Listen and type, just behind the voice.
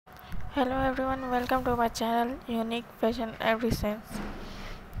Hello everyone, welcome to my channel Unique Fashion Every Sense.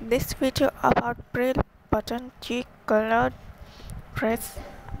 This video about brill button cheek colored dress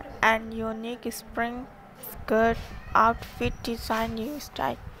and unique spring skirt outfit design new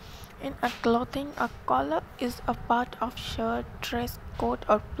style. In a clothing, a collar is a part of shirt, dress, coat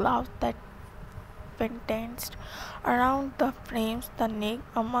or blouse that fastened around the frames, the neck.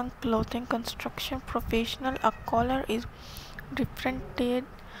 Among clothing construction professionals, a collar is differentiated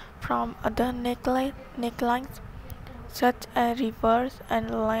from other necklines such as reverse and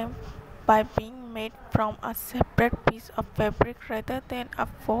lamp by being made from a separate piece of fabric rather than a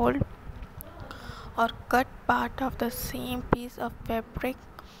fold or cut part of the same piece of fabric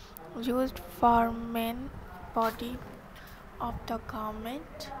used for main body of the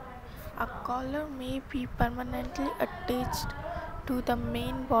garment. A collar may be permanently attached to the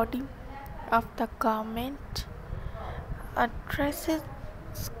main body of the garment. A dress's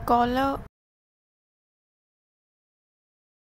collar